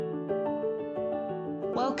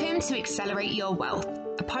Welcome to Accelerate Your Wealth,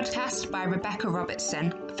 a podcast by Rebecca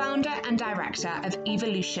Robertson, founder and director of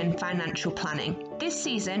Evolution Financial Planning. This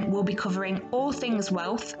season, we'll be covering all things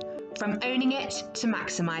wealth, from owning it to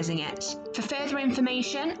maximising it. For further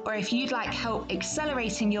information, or if you'd like help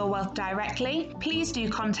accelerating your wealth directly, please do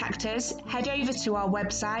contact us. Head over to our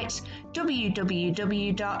website,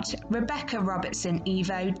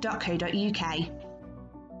 www.rebeccarobertsonevo.co.uk.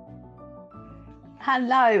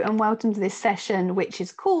 Hello and welcome to this session, which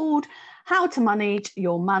is called How to Manage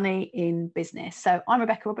Your Money in Business. So I'm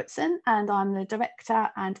Rebecca Robertson and I'm the Director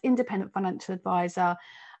and Independent Financial Advisor.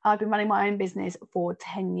 I've been running my own business for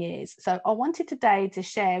 10 years. So I wanted today to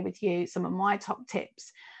share with you some of my top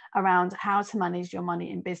tips around how to manage your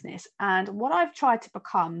money in business. And what I've tried to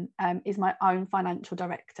become is my own financial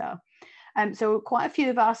director. So quite a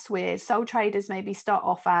few of us, we're sole traders, maybe start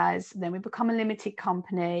off as, then we become a limited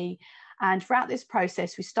company. And throughout this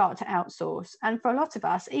process, we start to outsource. And for a lot of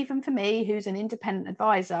us, even for me, who's an independent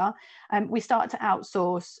advisor, we start to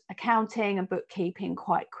outsource accounting and bookkeeping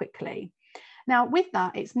quite quickly. Now, with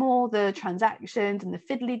that, it's more the transactions and the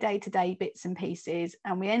fiddly day-to-day bits and pieces.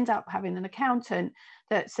 And we end up having an accountant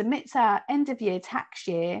that submits our end of year tax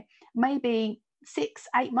year, maybe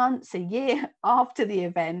 6-8 months, a year after the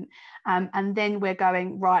event. And then we're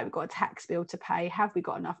going, right, we've got a tax bill to pay. Have we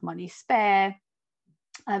got enough money spare?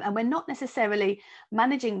 And we're not necessarily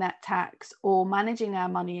managing that tax or managing our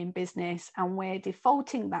money in business, and we're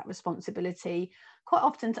defaulting that responsibility quite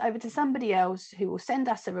often over to somebody else who will send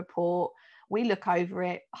us a report. We look over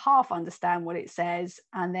it, half understand what it says,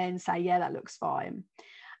 and then say, yeah, that looks fine.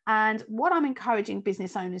 And what I'm encouraging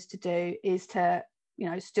business owners to do is to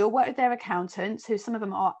still work with their accountants, who some of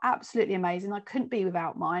them are absolutely amazing. I couldn't be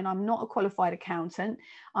without mine. I'm not a qualified accountant.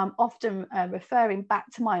 I'm often referring back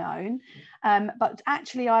to my own, but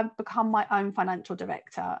actually I've become my own financial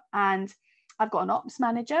director, and I've got an ops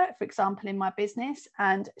manager, for example, in my business,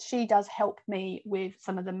 and she does help me with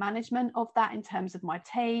some of the management of that in terms of my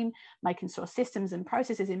team, making sure systems and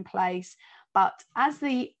processes in place. But as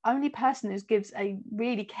the only person who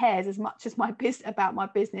really cares as much as about my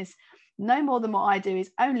business, no more than what I do,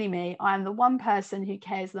 is only me. I am the one person who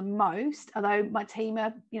cares the most, although my team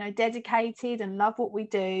are, dedicated and love what we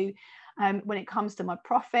do. When it comes to my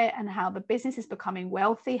profit and how the business is becoming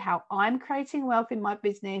wealthy, how I'm creating wealth in my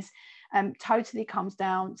business, totally comes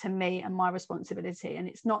down to me and my responsibility. And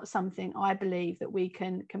it's not something I believe that we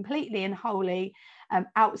can completely and wholly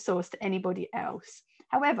outsource to anybody else.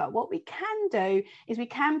 However, what we can do is we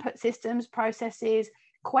can put systems, processes,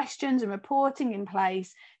 questions and reporting in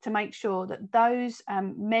place to make sure that those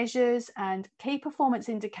measures and key performance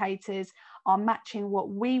indicators are matching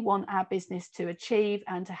what we want our business to achieve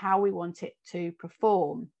and to how we want it to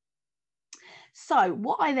perform. So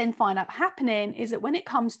what I then find out happening is that when it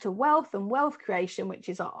comes to wealth and wealth creation, which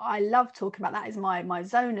is, I love talking about, that is my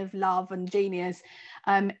zone of love and genius,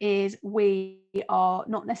 is we are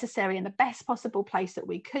not necessarily in the best possible place that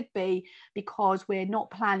we could be, because we're not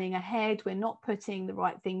planning ahead, we're not putting the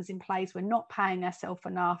right things in place, we're not paying ourselves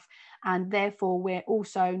enough, and therefore we're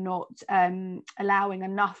also not allowing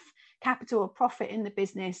enough capital or profit in the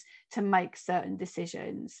business to make certain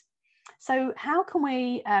decisions. So how can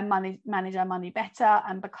we manage our money better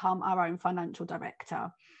and become our own financial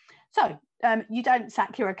director? So you don't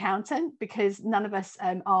sack your accountant, because none of us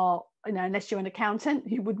are, unless you're an accountant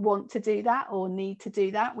who would want to do that or need to do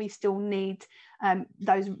that. We still need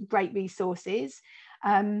those great resources.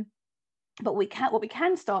 But what we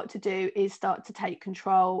can start to do is start to take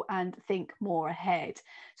control and think more ahead.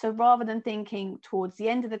 So rather than thinking towards the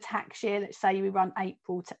end of the tax year, let's say we run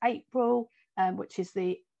April to April, which is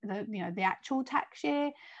the actual tax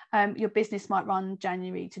year, your business might run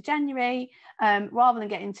January to January. Rather than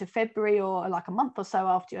get into February or like a month or so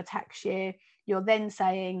after your tax year, you're then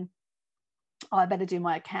saying, I better do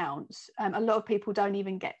my accounts. A lot of people don't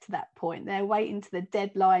even get to that point. They're waiting to the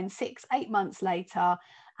deadline 6-8 months later,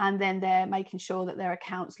 and then they're making sure that their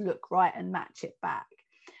accounts look right and match it back.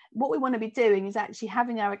 What we want to be doing is actually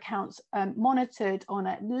having our accounts monitored on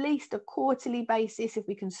at least a quarterly basis, if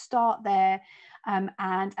we can start there, and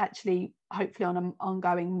actually hopefully on an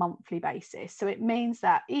ongoing monthly basis. So it means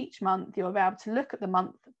that each month you're able to look at the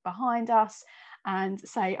month behind us and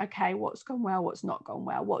say, okay, what's gone well, what's not gone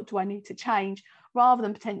well, what do I need to change, rather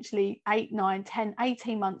than potentially 8, 9, 10,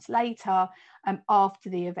 18 months later after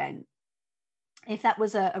the event. If that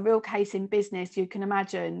was a real case in business, you can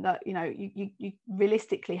imagine that, you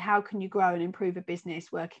realistically, how can you grow and improve a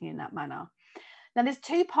business working in that manner? Now, there's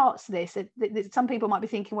two parts to this. Some people might be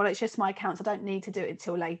thinking, well, it's just my accounts, I don't need to do it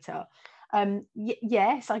until later.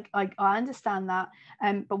 Yes, I understand that.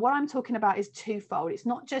 But what I'm talking about is twofold. It's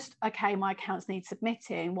not just, okay, my accounts need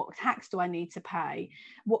submitting. What tax do I need to pay?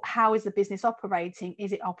 How is the business operating?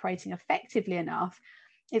 Is it operating effectively enough?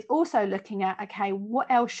 It's also looking at, okay, what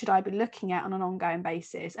else should I be looking at on an ongoing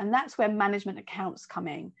basis? And that's where management accounts come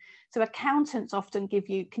in. So accountants often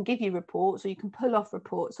can give you reports, or you can pull off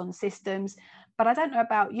reports on systems. But I don't know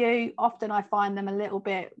about you, often I find them a little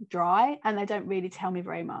bit dry and they don't really tell me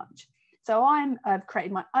very much. So I've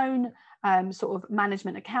created my own sort of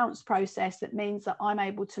management accounts process that means that I'm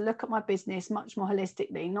able to look at my business much more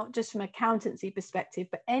holistically, not just from an accountancy perspective,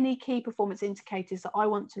 but any key performance indicators that I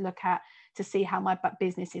want to look at to see how my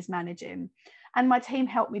business is managing. And my team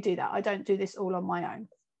helped me do that. I don't do this all on my own.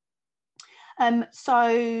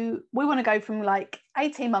 So we want to go from like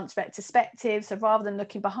 18 months retrospective. So rather than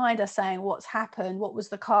looking behind us saying what's happened, what was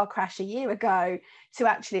the car crash a year ago, to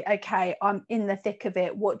actually, okay, I'm in the thick of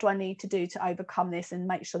it. What do I need to do to overcome this and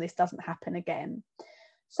make sure this doesn't happen again?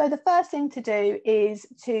 So the first thing to do is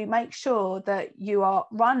to make sure that you are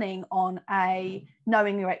running on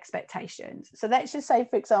knowing your expectations. So let's just say,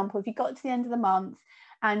 for example, if you got to the end of the month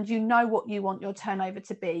and you know what you want your turnover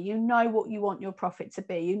to be, you know what you want your profit to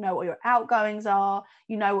be, you know what your outgoings are,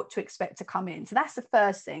 you know what to expect to come in. So that's the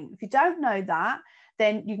first thing. If you don't know that,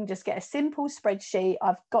 then you can just get a simple spreadsheet.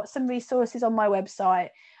 I've got some resources on my website,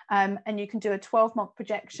 and you can do a 12-month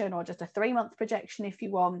projection or just a 3-month projection if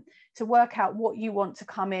you want, to work out what you want to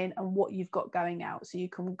come in and what you've got going out. So you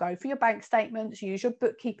can go for your bank statements, use your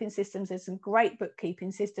bookkeeping systems. There's some great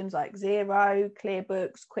bookkeeping systems like Xero,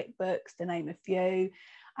 ClearBooks, QuickBooks, to name a few.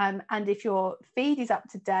 And if your feed is up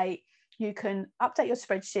to date, you can update your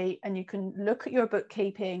spreadsheet and you can look at your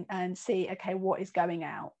bookkeeping and see, okay, what is going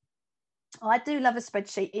out. I do love a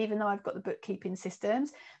spreadsheet, even though I've got the bookkeeping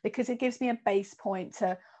systems, because it gives me a base point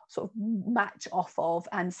to sort of match off of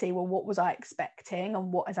and see, well, what was I expecting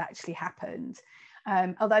and what has actually happened.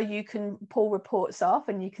 Although you can pull reports off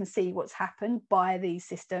and you can see what's happened by these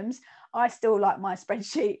systems, I still like my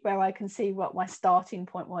spreadsheet where I can see what my starting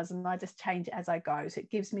point was and I just change it as I go. So it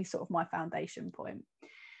gives me sort of my foundation point.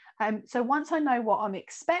 So once I know what I'm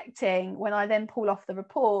expecting, when I then pull off the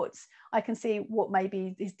reports, I can see what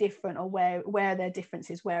maybe is different, or where are their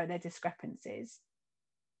differences, where are their discrepancies.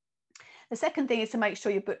 The second thing is to make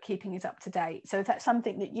sure your bookkeeping is up to date. So if that's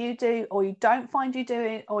something that you do or you don't find you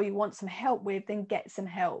doing, or you want some help with, then get some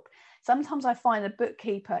help. Sometimes I find a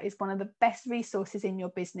bookkeeper is one of the best resources in your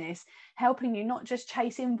business, helping you not just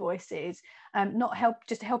chase invoices,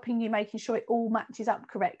 just helping you making sure it all matches up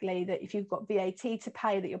correctly, that if you've got VAT to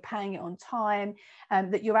pay, that you're paying it on time,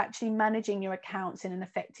 that you're actually managing your accounts in an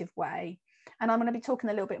effective way. And I'm going to be talking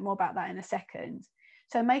a little bit more about that in a second.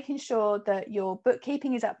 So making sure that your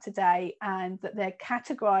bookkeeping is up to date and that they're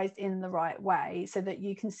categorized in the right way so that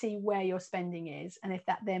you can see where your spending is, and if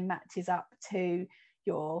that then matches up to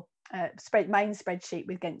your main spreadsheet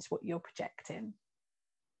against what you're projecting.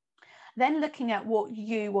 Then looking at what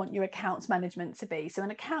you want your accounts management to be. So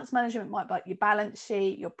an accounts management might be like your balance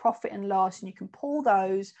sheet, your profit and loss, and you can pull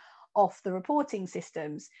those off the reporting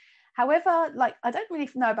systems. However, like, I don't really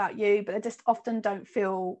know about you, but I just often don't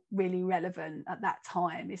feel really relevant at that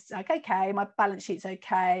time. It's like, okay, my balance sheet's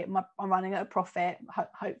okay, I'm running at a profit,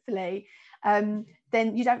 hopefully. Then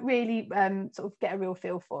you don't really sort of get a real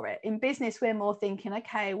feel for it. In business, we're more thinking,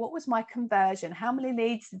 okay, what was my conversion? How many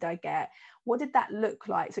leads did I get? What did that look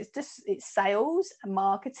like? So it's sales and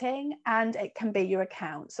marketing, and it can be your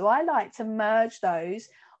account. So I like to merge those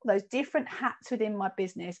different hats within my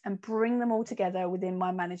business and bring them all together within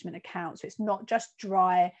my management account. So it's not just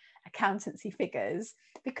dry accountancy figures,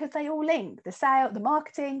 because they all link. The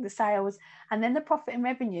marketing, the sales, and then the profit and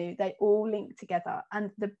revenue, they all link together. And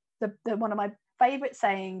the one of my favorite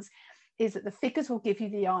sayings is that the figures will give you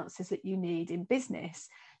the answers that you need in business.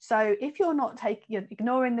 So if you're you're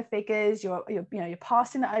ignoring the figures, you're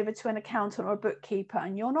passing it over to an accountant or a bookkeeper,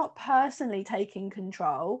 and you're not personally taking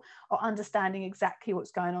control or understanding exactly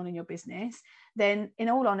what's going on in your business, then in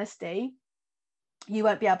all honesty, you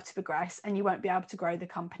won't be able to progress and you won't be able to grow the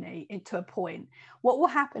company into a point. What will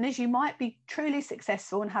happen is you might be truly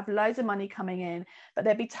successful and have loads of money coming in, but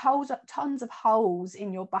there'll be tons of holes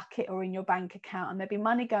in your bucket or in your bank account, and there'll be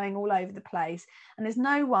money going all over the place. And there's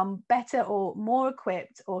no one better or more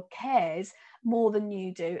equipped or cares more than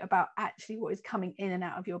you do about actually what is coming in and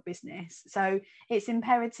out of your business. So it's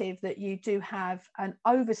imperative that you do have an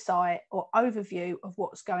oversight or overview of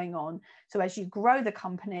what's going on. So as you grow the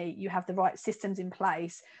company, you have the right systems in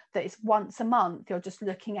place, that it's once a month, you're just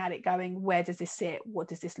looking at it going, where does this sit? What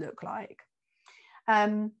does this look like?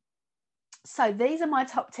 So these are my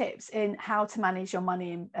top tips in how to manage your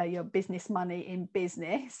money in your business money in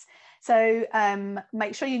business. So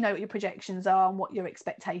make sure you know what your projections are and what your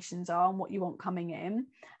expectations are and what you want coming in.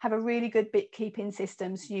 Have a really good bookkeeping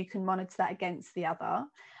system so you can monitor that against the other.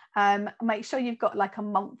 Make sure you've got like a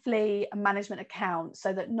monthly management account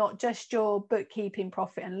so that not just your bookkeeping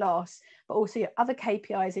profit and loss, but also your other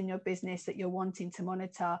KPIs in your business that you're wanting to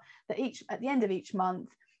monitor, that at the end of each month,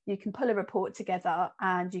 you can pull a report together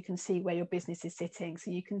and you can see where your business is sitting. So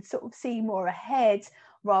you can sort of see more ahead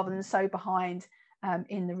rather than so behind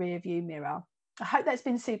in the rear view mirror. I hope that's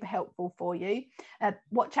been super helpful for you.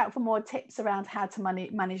 Watch out for more tips around how to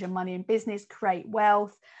manage your money in business, create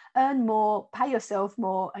wealth, earn more, pay yourself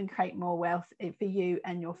more, and create more wealth for you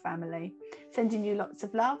and your family. Sending you lots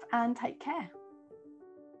of love and take care.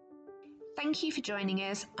 Thank you for joining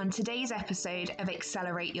us on today's episode of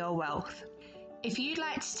Accelerate Your Wealth. If you'd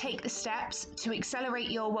like to take the steps to accelerate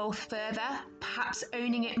your wealth further, perhaps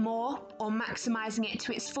owning it more or maximising it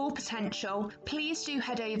to its full potential, please do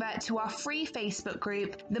head over to our free Facebook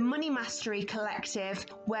group, the Money Mastery Collective,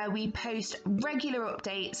 where we post regular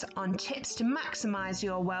updates on tips to maximise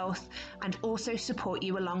your wealth and also support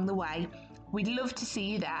you along the way. We'd love to see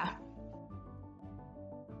you there.